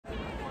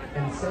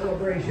in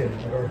celebration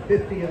of our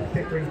 50th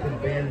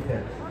Pickerington Band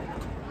Fest.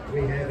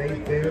 We have a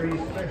very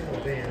special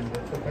band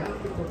that's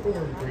about to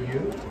perform for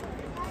you.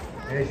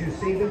 As you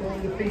see them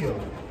on the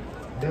field,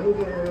 know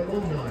that our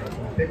alumni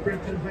from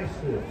Pickerington High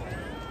School,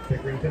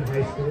 Pickerington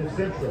High School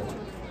Central,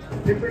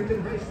 and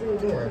Pickerington High School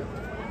North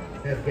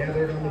have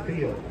gathered on the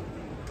field.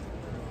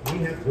 We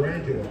have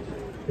graduates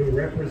who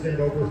represent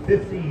over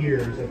 50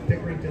 years of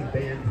Pickerington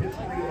band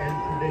history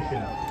and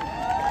tradition.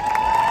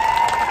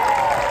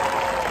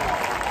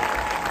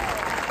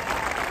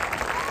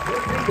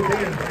 Let's meet the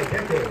band by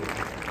decade.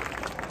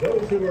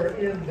 Those who are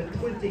in the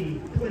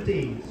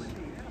 2020s,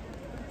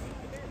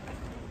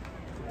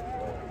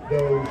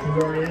 those who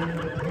are in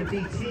the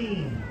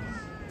 20-teens,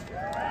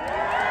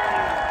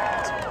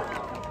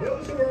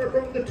 those who are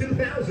from the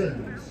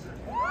 2000s,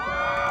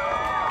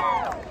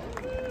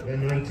 the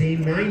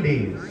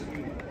 1990s,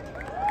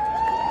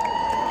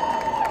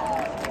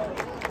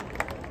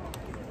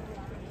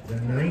 the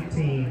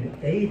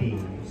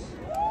 1980s,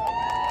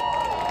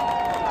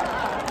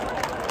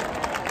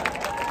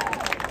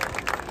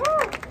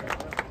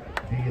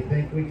 do you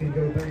think we can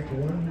go back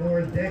one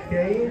more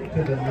decade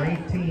to the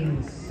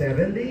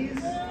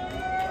 1970s?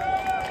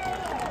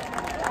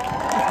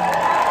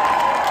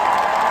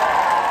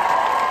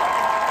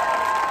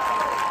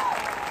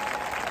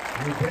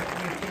 You bet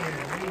we can.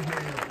 We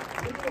have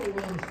two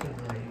alums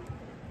tonight,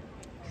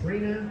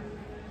 Trina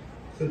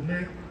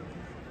Sudmak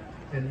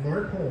and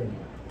Mark Holm,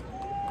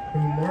 who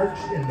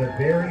marched in the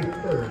very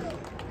first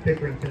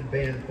Pickerington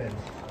Band Fest.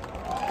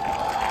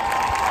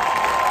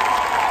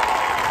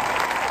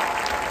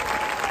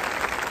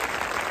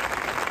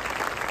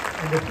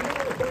 And a few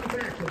more fun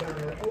facts about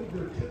our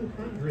over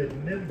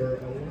 200-member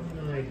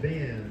alumni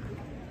band.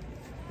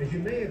 As you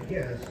may have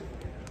guessed,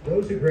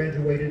 those who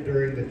graduated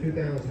during the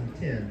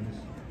 2010s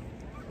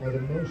are the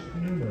most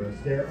numerous.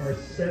 There are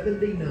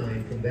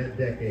 79 from that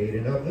decade,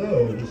 and of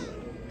those,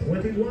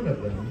 21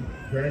 of them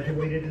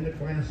graduated in the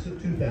class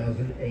of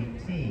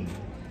 2018.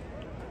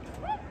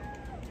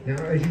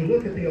 Now, as you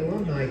look at the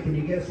alumni, can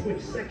you guess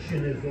which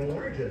section is the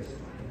largest?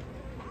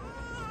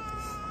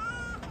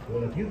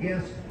 Well, if you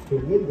guessed the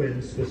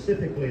woodwinds,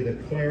 specifically the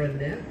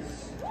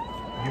clarinets,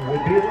 you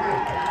would be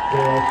right.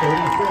 There are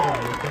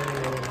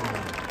 37 alumni.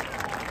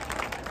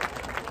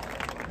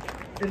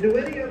 And do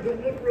any of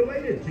them look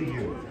related to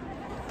you?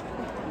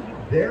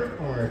 There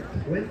are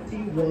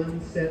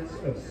 21 sets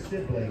of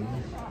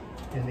siblings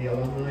in the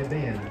alumni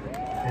band,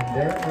 and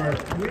there are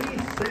 3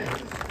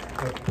 sets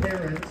of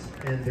parents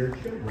and their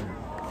children.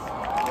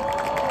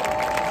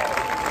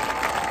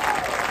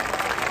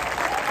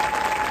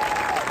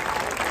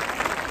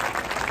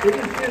 It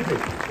is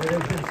music that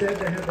has been said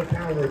to have the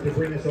power to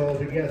bring us all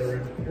together,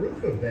 and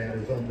proof of that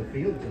is on the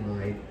field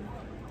tonight.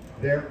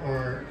 There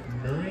are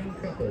 9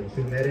 couples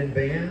who met in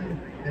band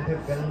and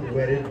have found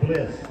wedded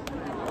bliss.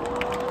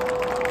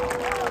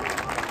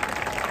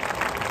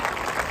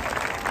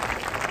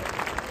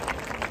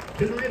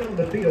 Tonight on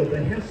the field,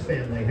 the Hess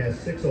family has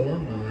 6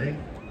 alumni,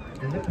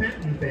 and the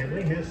Patton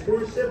family has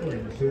 4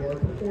 siblings who are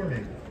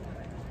performing.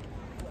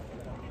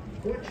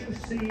 What you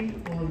see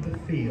on the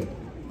field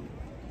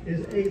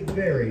is a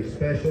very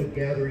special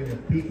gathering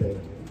of people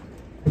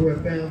who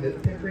have found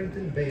that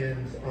Pickerington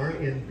bands are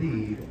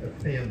indeed a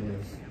family,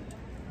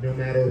 no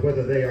matter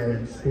whether they are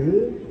in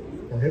school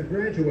or have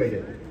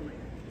graduated,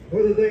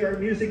 whether they are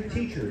music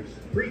teachers,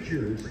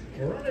 preachers,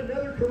 or on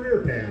another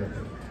career path.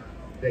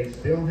 They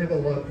still have a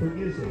love for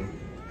music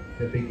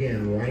that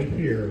began right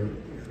here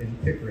in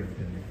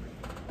Pickerington.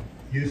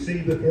 You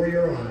see before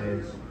your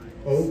eyes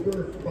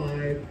over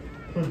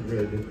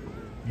 500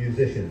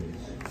 musicians.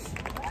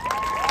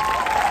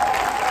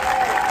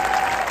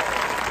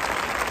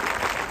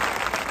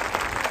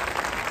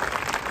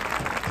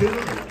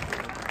 Tonight,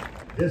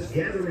 this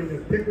gathering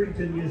of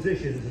Pickerington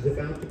musicians is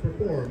about to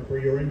perform for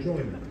your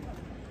enjoyment.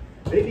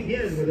 They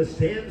begin with a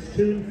Stan's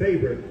Tune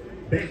favorite.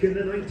 Back in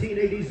the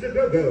 1980s, the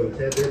Go-Go's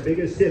had their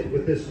biggest hit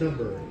with this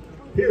number.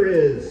 Here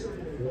is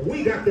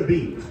We Got the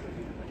Beat.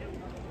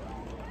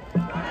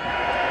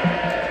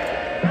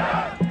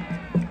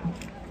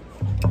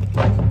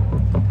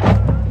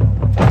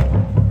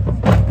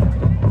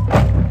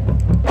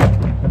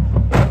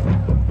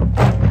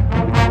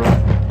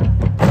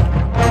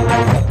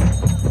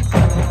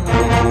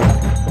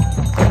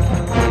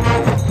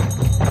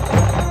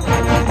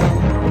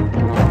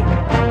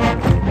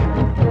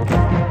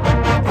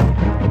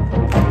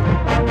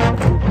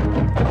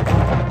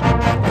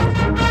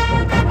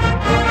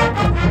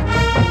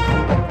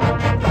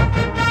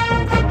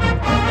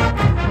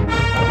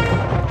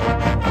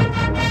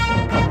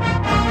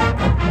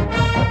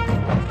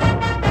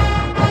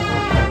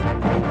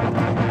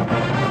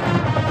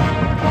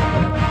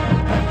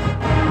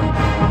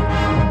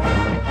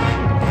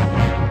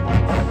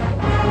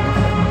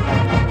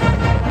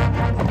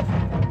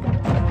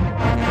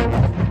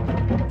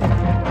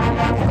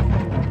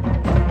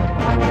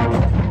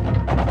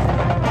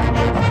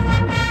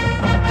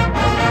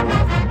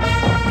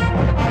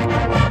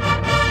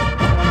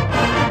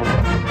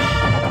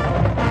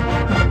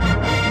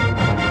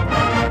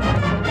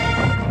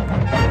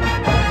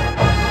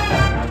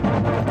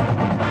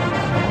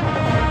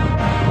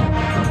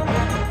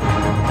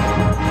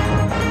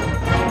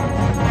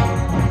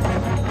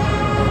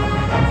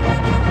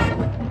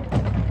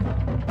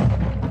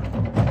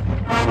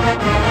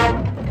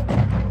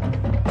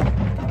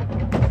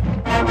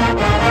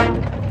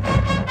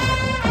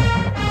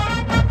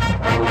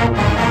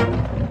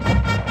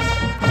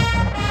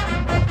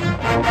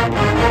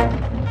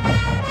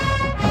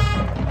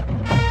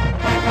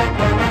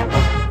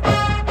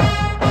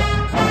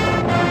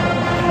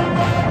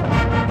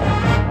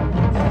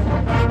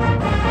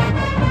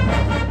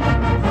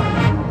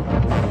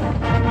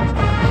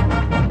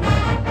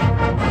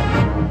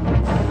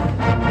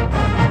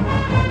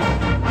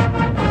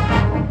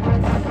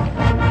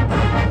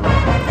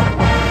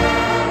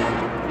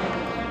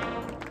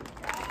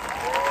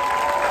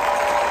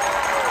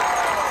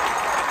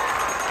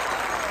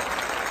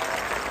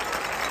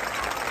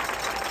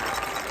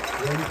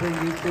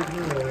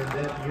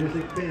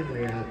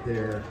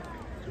 there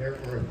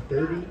are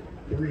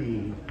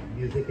 33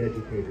 music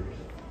educators.